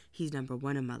priority. He's number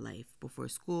one in my life before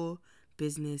school,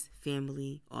 business,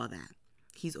 family, all that.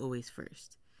 He's always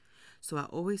first. So I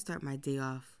always start my day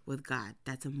off with God.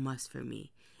 That's a must for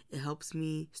me. It helps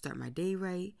me start my day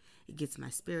right. It gets my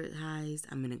spirit highs.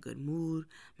 I'm in a good mood.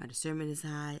 My discernment is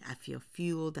high. I feel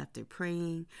fueled after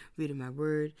praying, reading my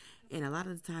word. And a lot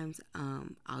of the times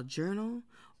I'll journal,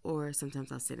 or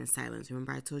sometimes I'll sit in silence.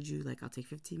 Remember I told you, like, I'll take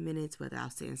 15 minutes, whether I'll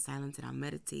sit in silence and I'll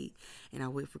meditate and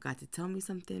I'll wait for God to tell me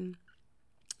something,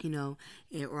 or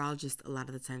a lot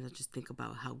of the times I'll just think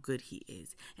about how good he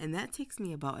is. And that takes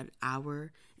me about an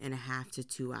hour and a half to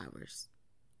 2 hours,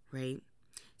 right?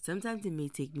 Sometimes it may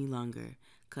take me longer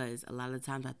because a lot of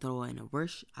times I throw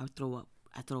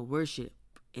worship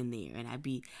in there, and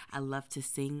I love to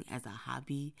sing as a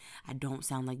hobby. I don't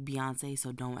sound like Beyonce,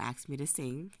 so don't ask me to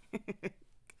sing.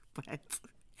 But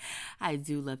I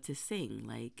do love to sing.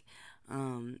 Like,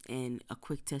 and a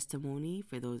quick testimony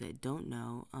for those that don't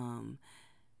know,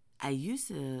 I used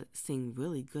to sing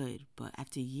really good, but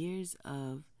after years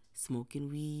of smoking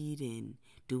weed and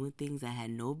doing things I had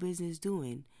no business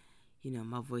doing,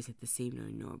 my voice ain't the same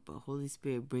no more. But Holy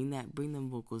Spirit, bring them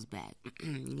vocals back,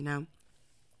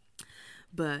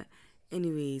 But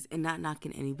anyways, and not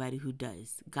knocking anybody who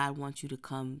does. God wants you to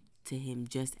come to him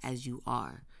just as you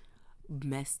are.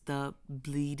 Messed up,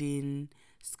 bleeding,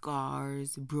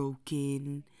 scars,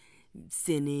 broken,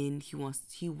 sinning. He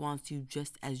wants you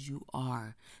just as you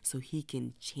are, so he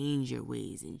can change your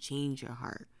ways and change your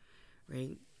heart,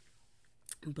 right?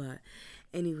 But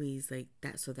anyways, like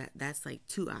that, so that's like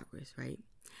 2 hours, right?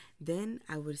 Then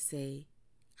I would say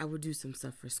I would do some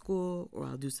stuff for school, or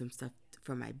I'll do some stuff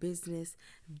for my business,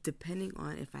 depending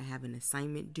on if I have an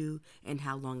assignment due and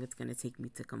how long it's going to take me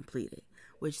to complete it,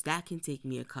 which that can take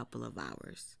me a couple of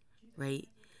hours, right?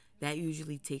 That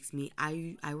usually takes me,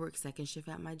 I work second shift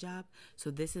at my job,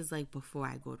 so this is like before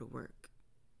I go to work,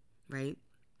 right?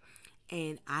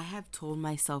 And I have told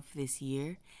myself this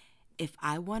year, if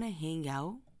I want to hang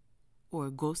out or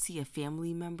go see a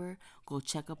family member, go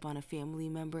check up on a family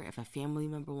member, if a family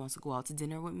member wants to go out to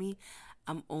dinner with me,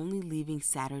 I'm only leaving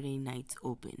Saturday nights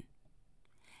open.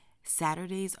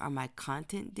 Saturdays are my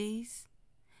content days,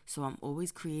 so I'm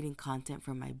always creating content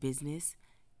for my business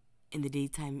in the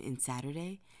daytime and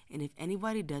Saturday. And if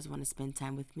anybody does want to spend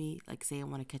time with me, like say I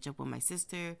want to catch up with my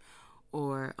sister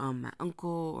or my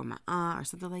uncle or my aunt or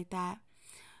something like that,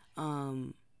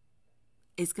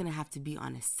 it's going to have to be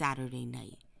on a Saturday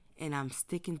night. And I'm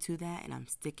sticking to that and I'm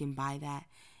sticking by that.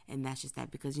 And that's just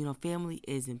that because, family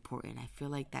is important. I feel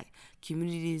like that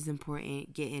community is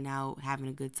important. Getting out, having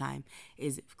a good time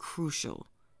is crucial.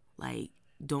 Like,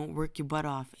 don't work your butt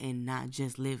off and not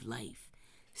just live life.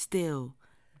 Still,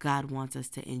 God wants us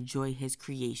to enjoy his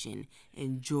creation,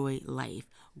 enjoy life.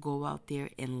 Go out there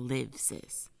and live,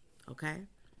 sis. Okay?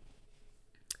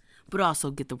 But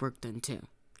also get the work done too.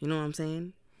 You know what I'm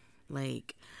saying?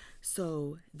 Like,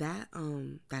 so that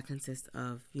consists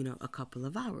of, a couple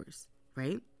of hours,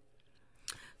 right?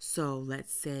 So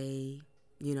let's say,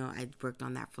 I worked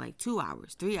on that for like 2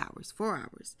 hours, 3 hours, 4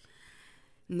 hours.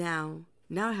 Now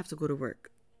I have to go to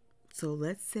work. So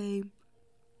let's say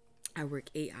I work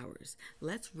 8 hours.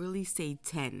 Let's really say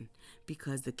 10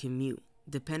 because the commute,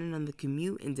 depending on the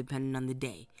commute and depending on the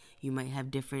day, you might have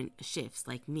different shifts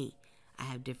like me. I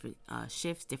have different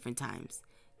shifts, different times.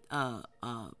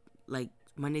 Like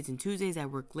Mondays and Tuesdays, I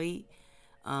work late.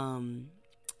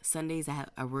 Sundays,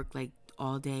 I work like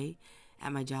all day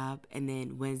at my job. And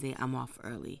then Wednesday, I'm off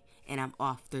early. And I'm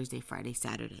off Thursday, Friday,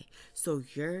 Saturday. So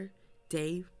your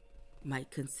day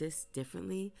might consist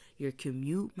differently. Your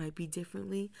commute might be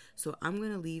differently. So I'm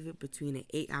going to leave it between an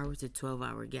 8 hour to 12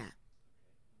 hour gap.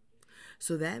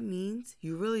 So that means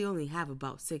you really only have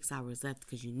about 6 hours left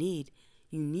because you need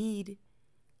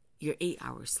your 8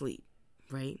 hours sleep,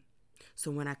 right?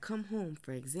 So when I come home,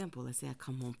 for example, let's say I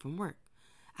come home from work,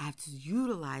 I have to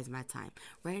utilize my time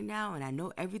right now. And I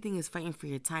know everything is fighting for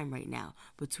your time right now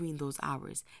between those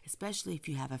hours, especially if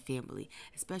you have a family,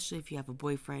 especially if you have a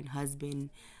boyfriend, husband,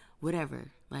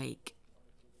 whatever. Like,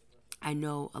 I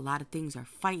know a lot of things are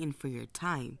fighting for your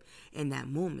time in that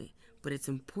moment, but it's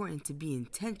important to be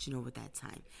intentional with that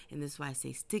time. And that's why I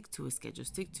say stick to a schedule,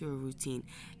 stick to a routine.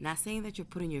 Not saying that you're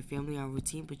putting your family on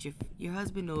routine, but your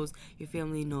husband knows, your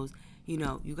family knows, you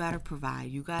got to provide.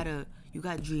 You got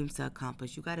dreams to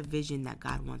accomplish. You got a vision that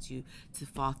God wants you to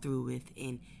fall through with,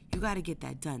 and you got to get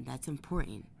that done. That's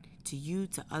important to you,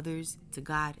 to others, to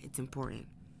God. It's important.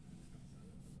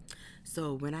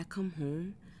 So when I come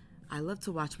home, I love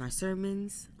to watch my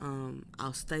sermons.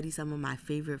 I'll study some of my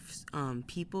favorite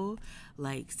people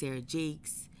like Sarah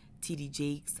Jakes, T.D.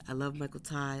 Jakes. I love Michael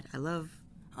Todd. I love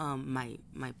my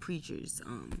preachers.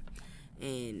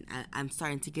 And I'm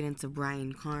starting to get into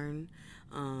Brian Carn,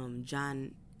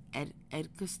 John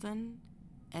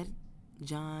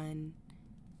John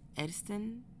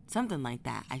Ediston, something like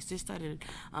that. I just started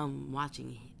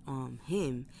watching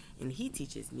him, and he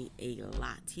teaches me a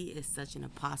lot. He is such an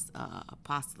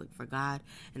apostolic for God,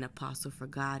 an apostle for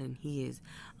God, and he is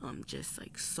just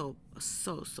like so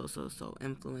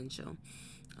influential.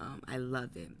 I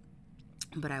love it.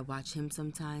 But I watch him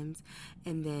sometimes,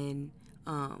 and then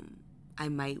I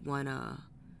might want to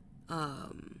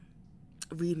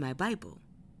read my Bible.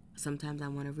 Sometimes I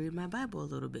want to read my Bible a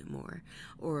little bit more,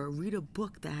 or read a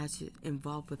book that has to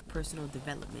involve with personal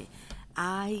development.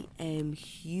 I am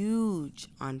huge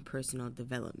on personal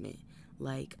development.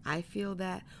 Like, I feel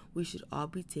that we should all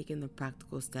be taking the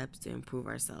practical steps to improve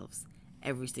ourselves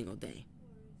every single day.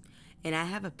 And I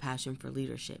have a passion for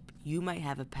leadership. You might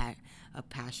have a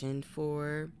passion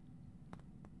for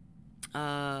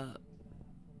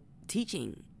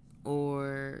teaching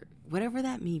or whatever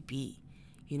that may be.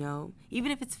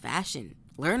 Even if it's fashion,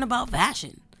 learn about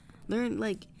fashion. Learn,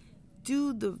 like,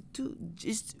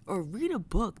 or read a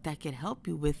book that can help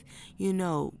you with,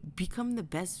 become the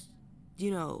best,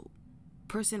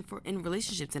 person in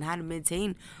relationships and how to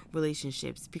maintain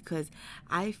relationships. Because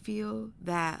I feel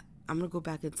that I'm going to go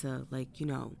back into,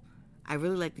 I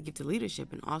really like the gift of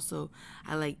leadership, and also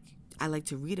I like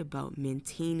to read about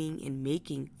maintaining and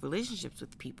making relationships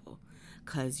with people.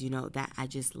 Because, that I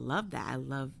just love that. I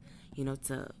love,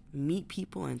 to meet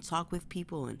people and talk with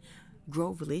people and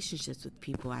grow relationships with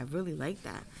people. I really like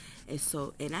that.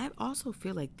 And I also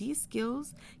feel like these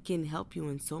skills can help you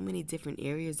in so many different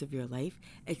areas of your life,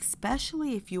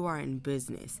 especially if you are in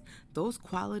business. Those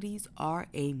qualities are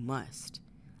a must.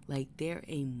 Like, they're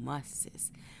a must,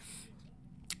 sis.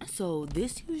 So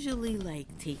this usually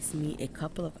takes me a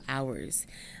couple of hours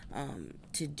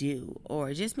to do,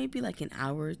 or just maybe like an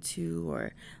hour or two,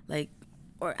 or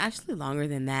actually longer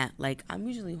than that. Like, I'm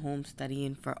usually home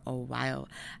studying for a while.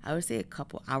 I would say a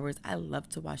couple hours. I love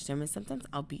to watch sermons. Sometimes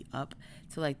I'll be up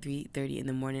till 3:30 in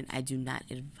the morning. I do not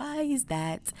advise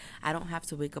that. I don't have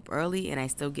to wake up early and I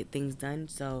still get things done.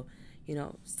 So,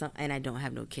 and I don't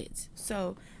have no kids.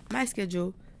 So my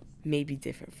schedule may be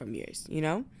different from yours,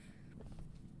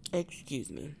 Excuse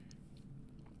me.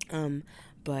 Um,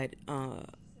 but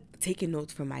taking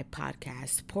notes from my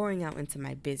podcast, pouring out into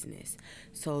my business.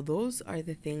 So those are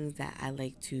the things that I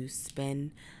like to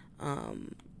spend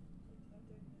um,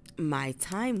 my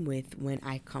time with when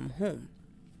I come home.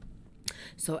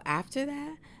 So after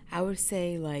that, I would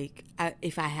say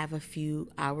if I have a few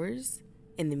hours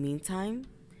in the meantime,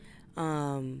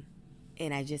 um,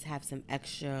 and I just have some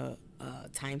extra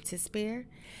time to spare,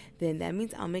 then that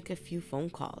means I'll make a few phone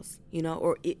calls,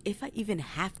 or if I even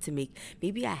have to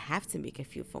maybe I have to make a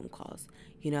few phone calls,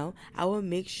 I will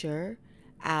make sure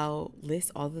I'll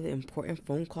list all of the important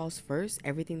phone calls first,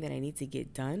 everything that I need to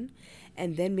get done,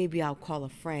 and then maybe I'll call a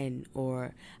friend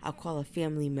or I'll call a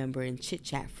family member and chit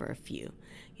chat for a few,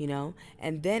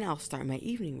 and then I'll start my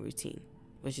evening routine,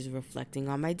 which is reflecting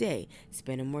on my day,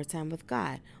 spending more time with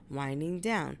God, winding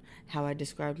down, how I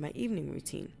described my evening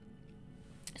routine.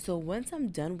 So once I'm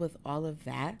done with all of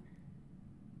that,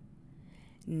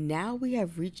 now we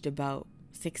have reached about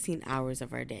 16 hours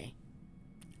of our day.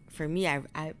 For me, I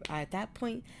at that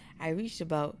point, I reached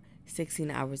about 16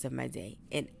 hours of my day,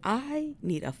 and I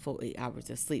need a full 8 hours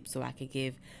of sleep so I could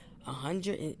give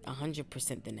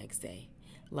 100% the next day.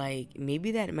 Like,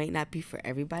 maybe that might not be for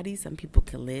everybody. Some people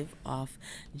can live off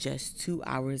just 2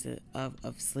 hours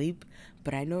of sleep,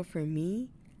 but I know for me,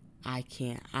 I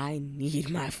can't. I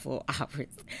need my full hours.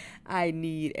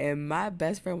 And my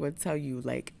best friend would tell you,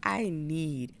 like,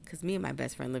 because me and my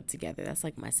best friend live together. That's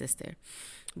like my sister.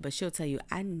 But she'll tell you,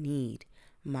 I need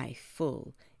my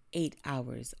full 8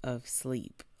 hours of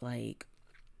sleep. Like,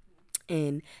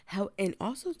 and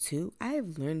also too, I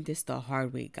have learned this the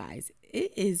hard way, guys.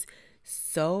 It is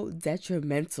so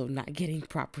detrimental not getting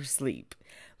proper sleep.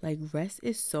 Like, rest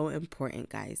is so important,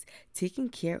 guys. Taking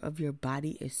care of your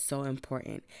body is so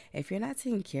important. If you're not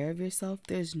taking care of yourself,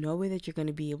 there's no way that you're going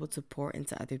to be able to pour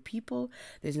into other people.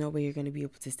 There's no way you're going to be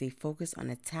able to stay focused on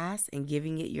a task and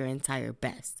giving it your entire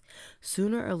best.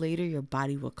 Sooner or later, your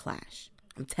body will clash.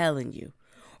 I'm telling you.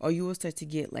 Or you will start to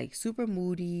get like super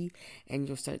moody, and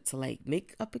you'll start to like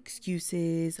make up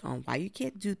excuses on why you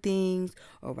can't do things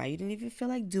or why you didn't even feel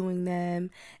like doing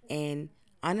them. And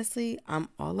honestly, I'm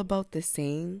all about the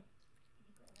saying,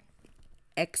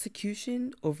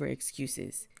 execution over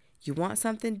excuses. You want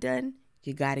something done,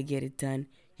 you got to get it done.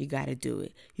 You got to do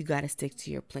it. You got to stick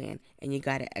to your plan, and you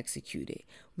got to execute it.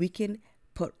 We can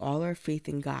put all our faith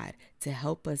in God to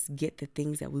help us get the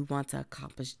things that we want to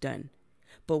accomplish done.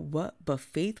 But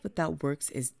faith without works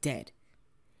is dead.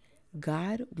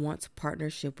 God wants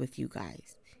partnership with you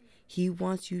guys. He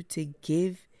wants you to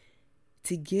give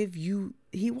you,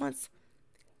 he wants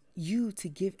you to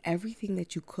give everything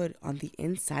that you could on the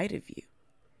inside of you.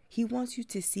 He wants you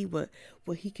to see what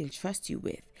he can trust you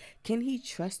with. Can he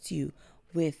trust you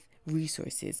with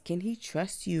resources? Can he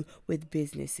trust you with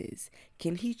businesses?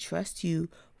 Can he trust you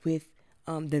with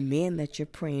the man that you're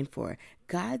praying for?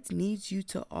 God needs you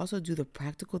to also do the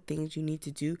practical things you need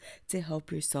to do to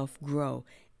help yourself grow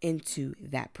into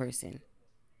that person,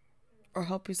 or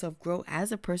help yourself grow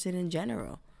as a person in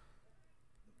general.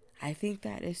 I think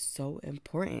that is so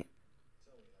important.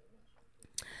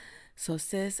 So,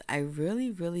 sis, I really,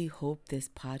 really hope this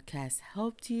podcast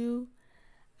helped you.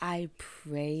 I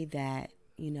pray that,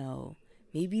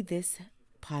 maybe this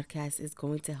podcast is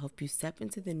going to help you step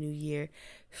into the new year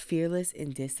fearless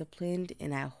and disciplined.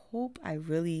 And I hope I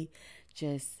really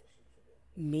just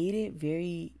made it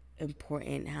very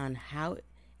important on how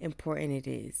important it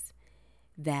is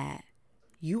that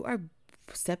you are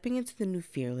stepping into the new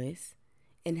fearless,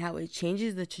 and how it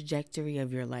changes the trajectory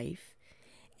of your life,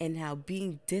 and how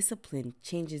being disciplined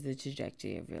changes the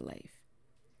trajectory of your life.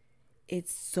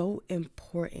 It's so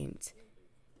important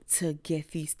to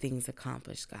get these things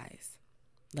accomplished, guys.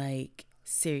 Like,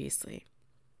 seriously.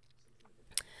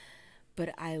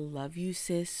 But I love you,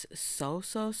 sis, so,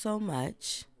 so, so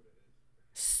much.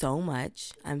 So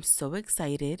much. I'm so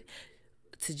excited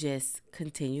to just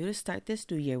continue to start this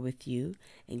new year with you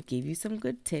and give you some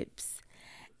good tips.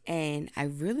 And I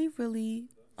really, really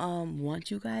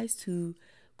want you guys to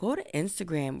go to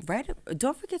Instagram.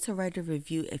 Don't forget to write a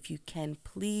review if you can,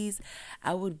 please.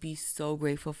 I would be so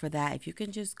grateful for that. If you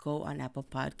can just go on Apple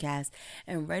Podcasts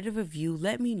and write a review,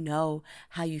 let me know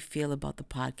how you feel about the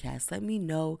podcast. Let me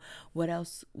know what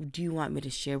else do you want me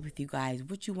to share with you guys,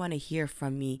 what you want to hear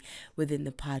from me within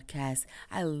the podcast.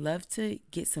 I love to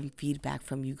get some feedback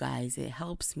from you guys. It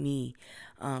helps me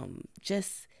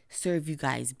just serve you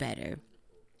guys better.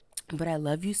 But I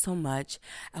love you so much.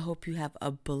 I hope you have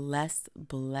a blessed,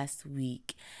 blessed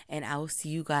week. And I will see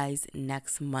you guys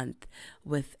next month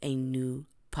with a new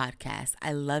podcast.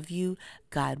 I love you.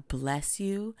 God bless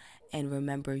you. And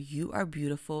remember, you are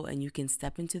beautiful, and you can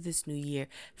step into this new year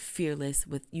fearless.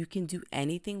 You can do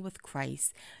anything with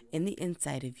Christ in the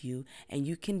inside of you, and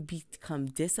you can become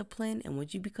disciplined. And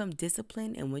once you become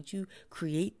disciplined and once you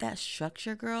create that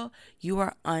structure, girl, you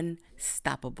are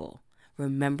unstoppable.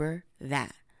 Remember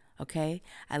that. Okay?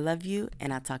 I love you,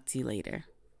 and I'll talk to you later.